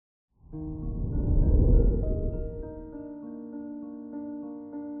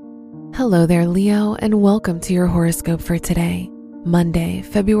Hello there, Leo, and welcome to your horoscope for today, Monday,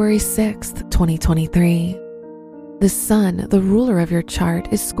 February 6th, 2023. The sun, the ruler of your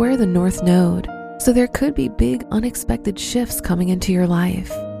chart, is square the North Node, so there could be big unexpected shifts coming into your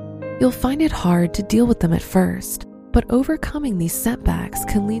life. You'll find it hard to deal with them at first, but overcoming these setbacks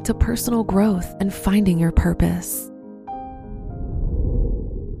can lead to personal growth and finding your purpose.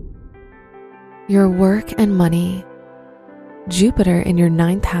 Your work and money. Jupiter in your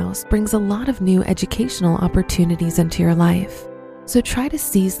 9th house brings a lot of new educational opportunities into your life, so try to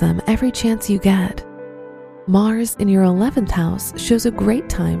seize them every chance you get. Mars in your 11th house shows a great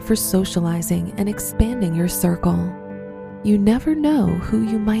time for socializing and expanding your circle. You never know who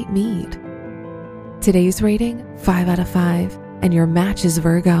you might meet. Today's rating, 5 out of 5, and your match is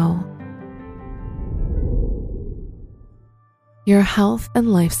Virgo. Your health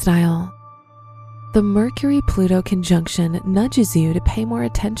and lifestyle. The Mercury-Pluto conjunction nudges you to pay more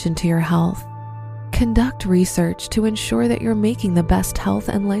attention to your health. Conduct research to ensure that you're making the best health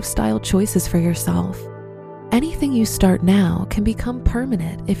and lifestyle choices for yourself. Anything you start now can become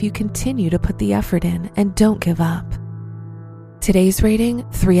permanent if you continue to put the effort in and don't give up. Today's rating,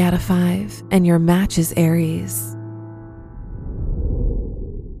 3 out of 5, and your match is Aries.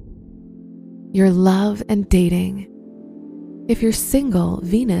 Your love and dating. If you're single,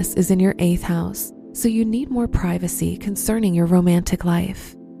 Venus is in your 8th house, so you need more privacy concerning your romantic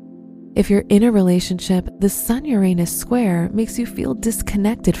life. If you're in a relationship, the Sun-Uranus square makes you feel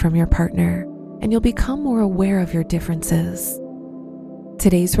disconnected from your partner, and you'll become more aware of your differences.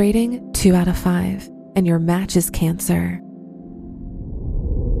 Today's rating, 2 out of 5, and your match is Cancer.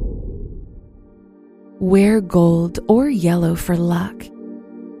 Wear gold or yellow for luck.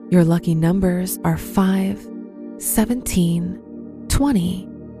 Your lucky numbers are 5, 17, 20,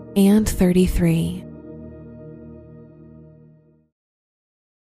 and 33.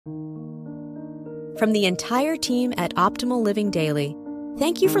 From the entire team at Optimal Living Daily,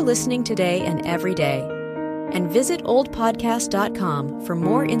 thank you for listening today and every day. And visit oldpodcast.com for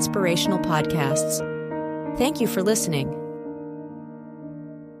more inspirational podcasts. Thank you for listening.